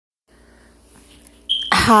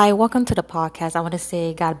Hi, welcome to the podcast. I want to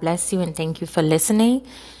say God bless you and thank you for listening.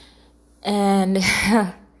 And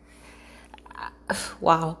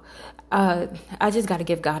wow, I just got to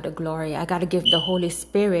give God the glory. I got to give the Holy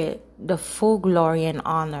Spirit the full glory and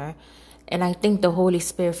honor. And I thank the Holy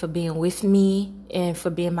Spirit for being with me and for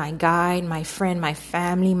being my guide, my friend, my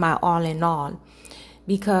family, my all in all.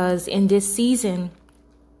 Because in this season,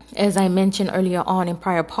 as I mentioned earlier on in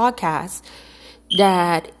prior podcasts,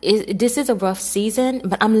 this is a rough season,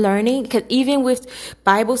 but I'm learning, because even with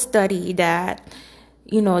Bible study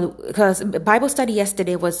because Bible study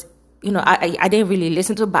yesterday was, I didn't really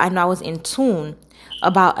listen to it, but I know I was in tune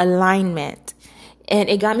about alignment. And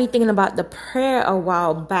it got me thinking about the prayer a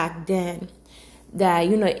while back then, that,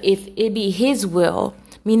 if it be His will,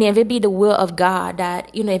 meaning if it be the will of God,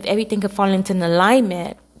 that, if everything could fall into an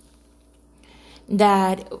alignment,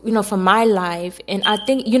 that, for my life. And I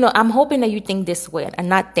think, I'm hoping that you think this way, and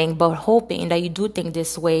not think, but hoping that you do think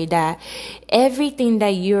this way, that everything that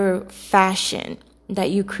you're fashioned, that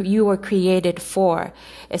you were created for,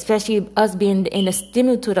 especially us being in the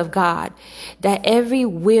similitude of God, that every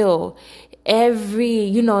will, His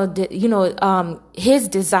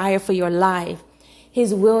desire for your life,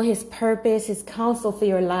 His will, His purpose, His counsel for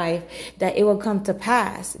your life, that it will come to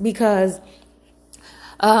pass. Because,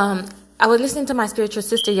 I was listening to my spiritual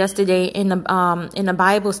sister yesterday in a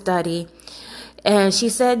Bible study, and she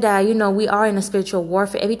said that, we are in a spiritual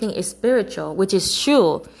warfare. Everything is spiritual, which is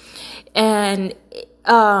true. And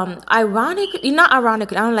ironically, not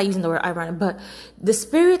ironically, I don't like using the word ironic, but the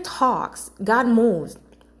Spirit talks, God moves.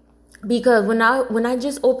 Because when I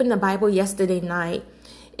just opened the Bible yesterday night,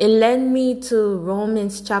 it led me to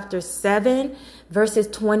Romans chapter 7, verses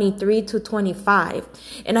 23 to 25.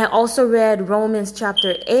 And I also read Romans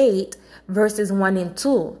chapter 8, verses 1 and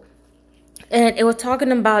 2. And it was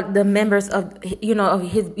talking about the members of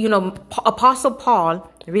his, Apostle Paul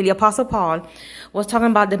was talking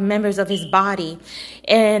about the members of his body.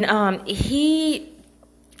 And he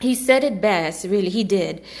said it best, really, he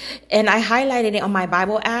did. And I highlighted it on my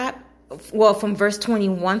Bible app. Well, from verse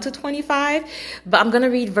 21 to 25, but I'm going to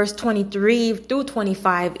read verse 23 through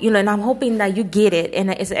 25, and I'm hoping that you get it, and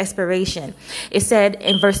it's an expiration. It said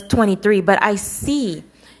in verse 23, but I see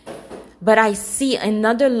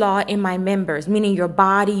another law in my members, meaning your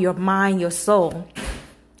body, your mind, your soul,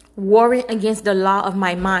 warring against the law of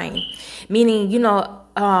my mind, meaning,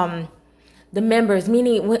 the members,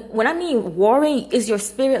 meaning when I mean warring, is your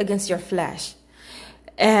spirit against your flesh.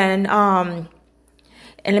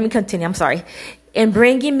 And let me continue, I'm sorry. And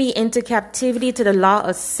bringing me into captivity to the law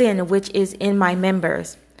of sin, which is in my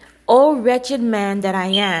members. O wretched man that I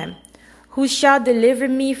am, who shall deliver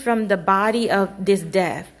me from the body of this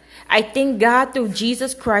death? I thank God through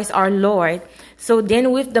Jesus Christ our Lord. So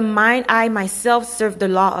then with the mind I myself serve the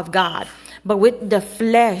law of God, but with the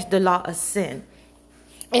flesh the law of sin.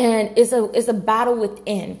 And it's a battle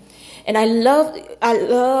within. And I love,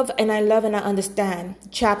 and I understand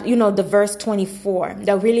the verse 24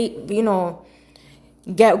 that really,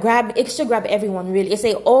 it should grab everyone really. It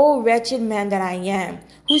say, "Oh, wretched man that I am,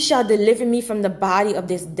 who shall deliver me from the body of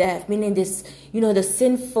this death?" Meaning this, the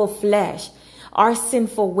sinful flesh, our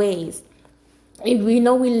sinful ways. We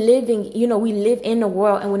know we live in the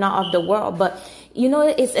world and we're not of the world, but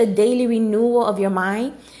it's a daily renewal of your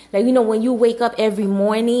mind. Like, when you wake up every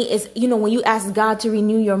morning, it's, when you ask God to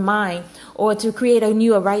renew your mind or to create a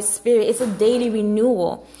right spirit, it's a daily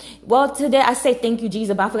renewal. Well, today I say thank you,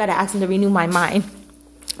 Jesus, but I forgot to ask Him to renew my mind,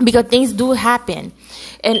 because things do happen.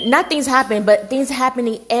 And not things happen, but things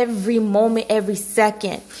happening every moment, every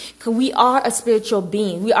second. Because we are a spiritual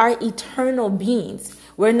being. We are eternal beings.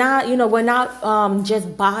 We're not,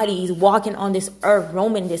 just bodies walking on this earth,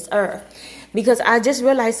 roaming this earth. Because I just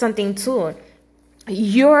realized something too.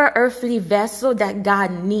 You're an earthly vessel that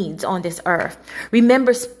God needs on this earth.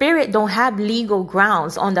 Remember, spirit don't have legal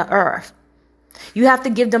grounds on the earth. You have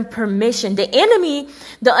to give them permission. The only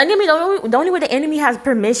way the enemy has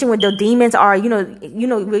permission when the demons are,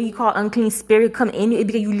 what you call unclean spirit come in, is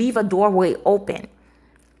because you leave a doorway open.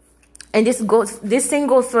 And this thing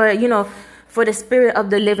goes for, for the spirit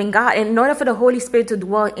of the living God. And in order for the Holy Spirit to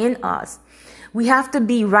dwell in us, we have to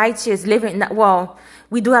be righteous, we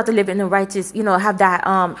do have to live in the righteous, have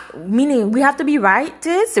that, meaning we have to be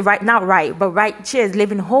righteous, not right, but righteous,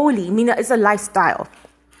 living holy, meaning it's a lifestyle.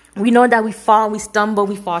 We know that we fall, we stumble,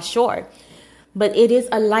 we fall short, but it is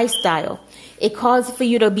a lifestyle. It calls for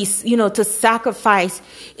you to be, to sacrifice.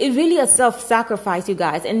 It's really a self-sacrifice, you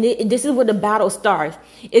guys. And this is where the battle starts.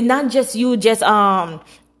 It's not just you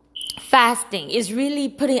fasting. It's really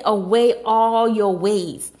putting away all your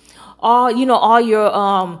ways, all your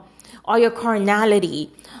carnality,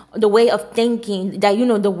 the way of thinking, that,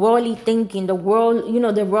 the worldly thinking, the world,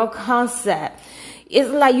 the world concept. It's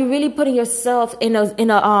like you're really putting yourself in a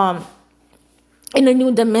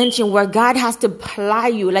new dimension where God has to apply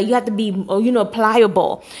you. Like, you have to be,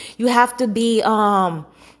 pliable. You have to be, what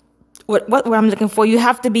I'm looking for. You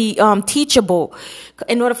have to be teachable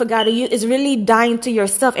in order for God to use. It's really dying to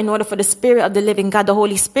yourself in order for the Spirit of the living God, the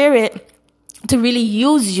Holy Spirit, to really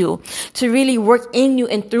use you, to really work in you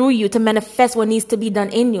and through you, to manifest what needs to be done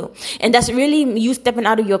in you. And that's really you stepping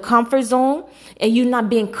out of your comfort zone and you not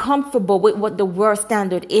being comfortable with what the world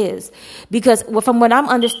standard is. Because from what I'm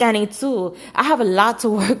understanding too, I have a lot to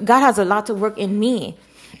work. God has a lot to work in me.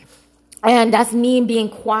 And that's me being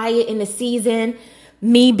quiet in the season,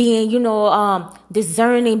 me being,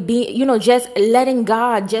 discerning, being, just letting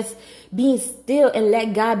God, just being still and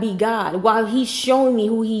let God be God while he's showing me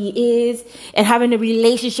who he is, and having a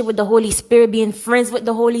relationship with the Holy Spirit, being friends with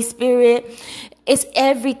the Holy Spirit. It's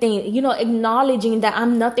everything, acknowledging that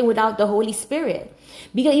I'm nothing without the Holy Spirit.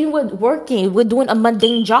 Because even with working, we're doing a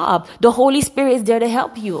mundane job, the Holy Spirit is there to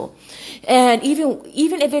help you. And even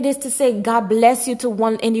if it is to say God bless you to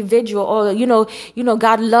one individual, or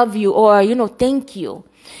God love you, or thank you,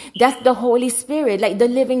 that's the Holy Spirit, like the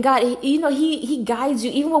living God. He guides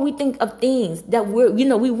you even when we think of things that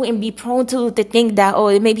we wouldn't be prone to think that, oh,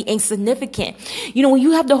 it may be insignificant. When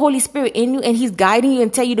you have the Holy Spirit in you and he's guiding you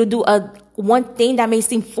and tell you to do one thing that may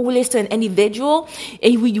seem foolish to an individual,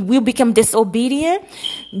 and you will become disobedient.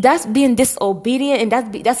 That's being disobedient,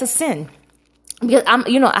 and that's a sin. Because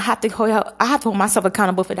I have to hold myself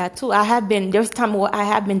accountable for that too. There's time where I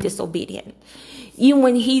have been disobedient. Even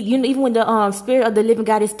when the Spirit of the living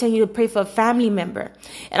God is telling you to pray for a family member.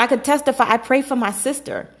 And I could testify, I prayed for my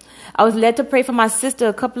sister. I was led to pray for my sister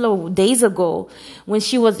a couple of days ago when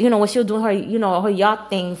she was doing her, her yacht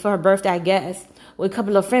thing for her birthday, I guess, with a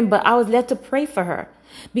couple of friends. But I was led to pray for her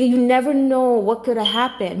because you never know what could have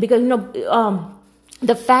happened. Because,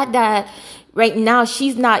 the fact that right now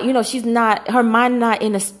she's not, her mind not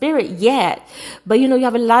in the spirit yet. But, you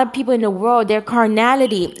have a lot of people in the world, their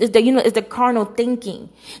carnality is the carnal thinking.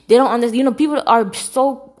 They don't understand, people are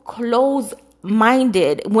so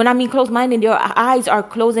close-minded. When I mean close-minded, their eyes are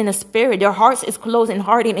closed in the spirit. Their hearts is closed and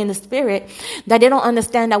hardened in the spirit, that they don't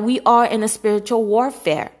understand that we are in a spiritual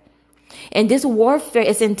warfare. And this warfare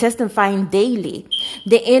is intensifying daily.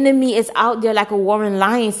 The enemy is out there like a roaring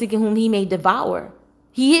lion seeking whom he may devour.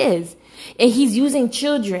 He is. And he's using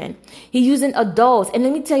children. He's using adults. And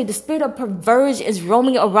let me tell you, the spirit of perversion is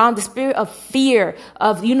roaming around, the spirit of fear,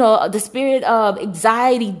 of, the spirit of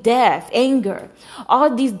anxiety, death, anger.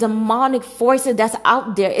 All these demonic forces that's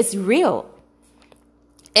out there, it's real.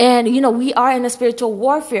 And, we are in a spiritual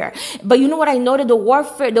warfare. But you know what I noted? The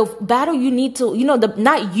warfare, the battle you need to,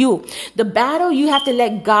 not you. The battle you have to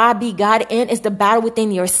let God be God in is the battle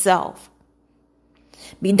within yourself.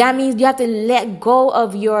 That means you have to let go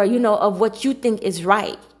of your, of what you think is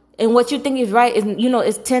right. And what you think is right is,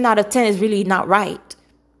 is 10 out of 10 is really not right.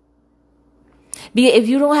 Because if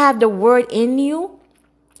you don't have the word in you,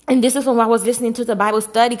 and this is when I was listening to the Bible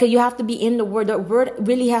study, because you have to be in the word. The word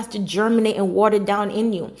really has to germinate and water down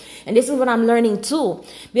in you. And this is what I'm learning too.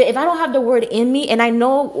 Because if I don't have the word in me, and I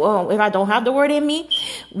know if I don't have the word in me,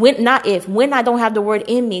 when I don't have the word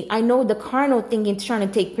in me, I know the carnal thinking is trying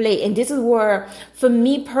to take place. And this is where, for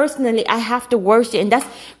me personally, I have to worship. And that's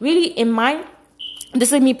really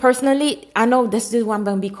this is me personally. I know this is what I'm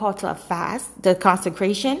going to be called to a fast, the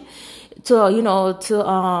consecration, to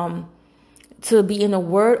be in the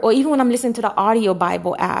word, or even when I'm listening to the audio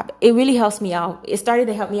Bible app, it really helps me out. It started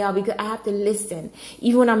to help me out because I have to listen.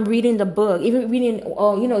 Even when I'm reading the book, even reading,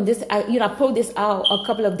 I pulled this out a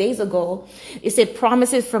couple of days ago. It said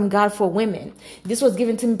promises from God for women. This was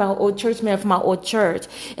given to me by an old church man from my old church.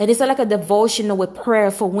 And it's like a devotional with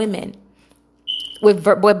prayer for women. With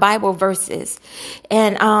Bible verses,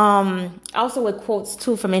 and also with quotes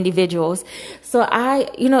too from individuals. So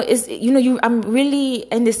I'm really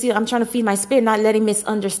in this. I'm trying to feed my spirit, not letting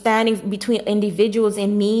misunderstandings between individuals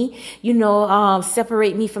and me,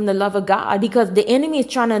 separate me from the love of God, because the enemy is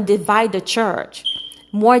trying to divide the church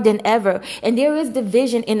more than ever, and there is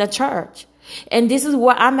division in the church. And this is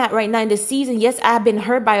where I'm at right now in the season. Yes, I've been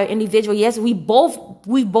hurt by an individual. Yes, we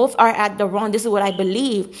both are at the wrong. This is what I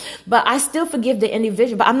believe. But I still forgive the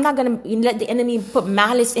individual. But I'm not going to let the enemy put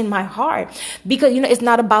malice in my heart. Because, it's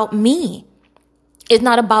not about me. It's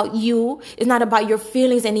not about you. It's not about your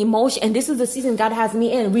feelings and emotion. And this is the season God has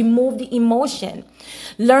me in. Remove the emotion.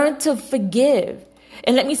 Learn to forgive.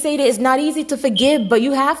 And let me say that it's not easy to forgive, but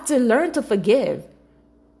you have to learn to forgive.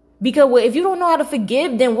 Because if you don't know how to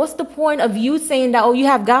forgive, then what's the point of you saying that, you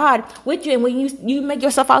have God with you, and when you make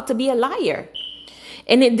yourself out to be a liar?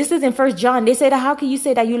 And this is in 1 John. They say that how can you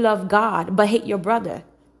say that you love God but hate your brother,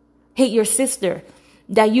 hate your sister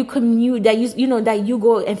that you commute, that that you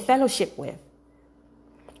go and fellowship with?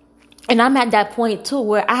 And I'm at that point too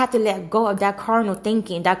where I have to let go of that carnal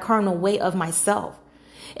thinking, that carnal way of myself.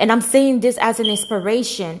 And I'm saying this as an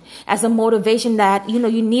inspiration, as a motivation that, you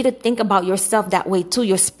need to think about yourself that way too,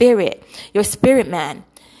 your spirit man.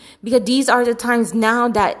 Because these are the times now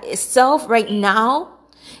that self right now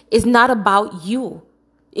is not about you.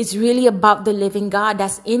 It's really about the living God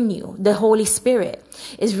that's in you, the Holy Spirit.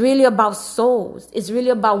 It's really about souls. It's really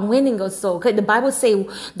about winning a soul. Because the Bible say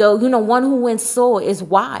the one who wins soul is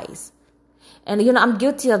wise. And I'm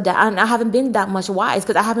guilty of that. I haven't been that much wise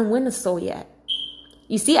because I haven't won a soul yet.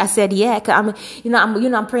 You see, I said yeah, cause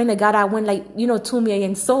I'm praying to God I win 2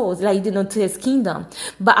 million souls, to His kingdom.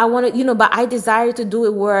 But I want to, but I desire to do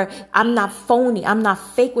it where I'm not phony, I'm not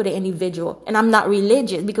fake with an individual, and I'm not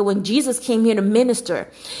religious. Because when Jesus came here to minister,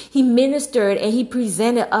 He ministered and He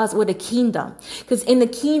presented us with a kingdom. Because in the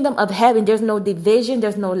kingdom of heaven, there's no division,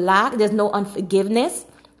 there's no lack, there's no unforgiveness,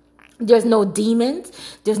 there's no demons,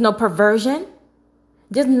 there's no perversion,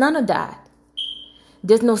 there's none of that.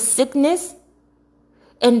 There's no sickness.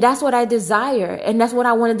 And that's what I desire. And that's what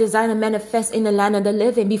I want to desire to manifest in the land of the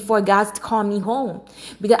living before God's called me home.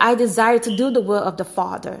 Because I desire to do the will of the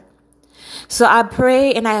Father. So I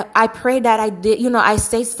pray, and I pray that I did, I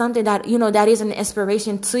say something that, that is an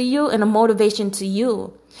inspiration to you and a motivation to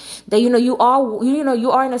you. That, you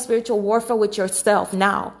are in a spiritual warfare with yourself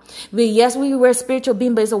now. But yes, we were spiritual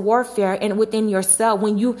being, but it's a warfare and within yourself.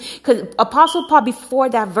 Because Apostle Paul, before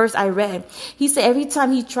that verse I read, he said every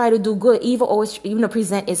time he tried to do good, evil always,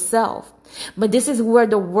 present itself. But this is where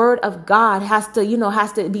the word of God has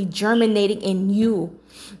to be germinating in you.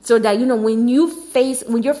 So that, when you're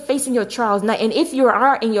facing your trials now, and if you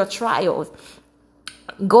are in your trials,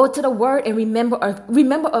 go to the word and remember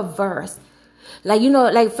a verse.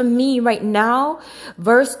 For me right now,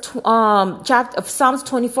 chapter of Psalms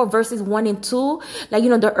 24 verses 1 and 2,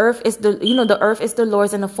 the earth is the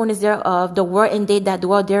Lord's and the fullness thereof, the world and they that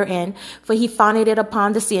dwell therein, for He founded it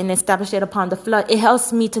upon the sea and established it upon the flood. It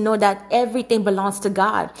helps me to know that everything belongs to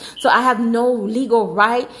God. So I have no legal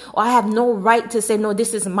right, or I have no right to say, no,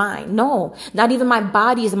 this is mine. No, not even my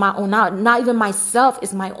body is my own. Not even myself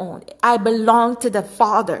is my own. I belong to the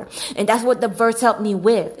Father. And that's what the verse helped me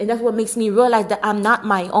with. And that's what makes me realize that I'm not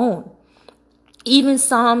my own. Even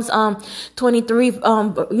Psalms 23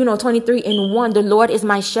 and 1, the Lord is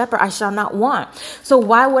my shepherd, I shall not want. So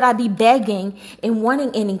why would I be begging and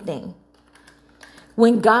wanting anything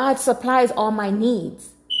when God supplies all my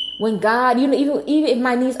needs? When God, even if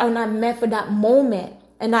my needs are not met for that moment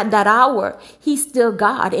and at that hour, He's still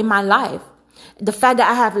God in my life. The fact that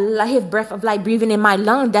I have His breath of life breathing in my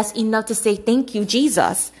lungs, that's enough to say thank you,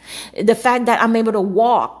 Jesus. The fact that I'm able to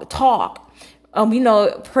walk, talk,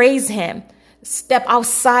 praise Him, step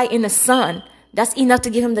outside in the sun, that's enough to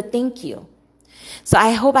give Him the thank you. So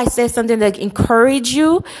I hope I said something that encourage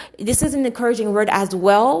you. This is an encouraging word as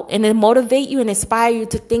well, and it motivate you and inspire you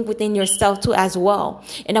to think within yourself too as well.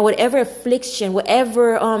 And that whatever affliction,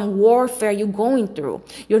 whatever warfare you're going through,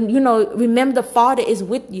 remember the Father is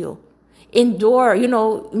with you. Endure,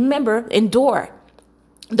 remember, endure.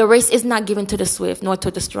 The race is not given to the swift nor to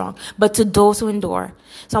the strong, but to those who endure.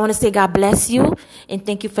 So I want to say God bless you and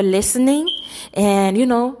thank you for listening. And,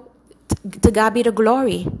 to God be the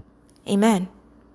glory. Amen.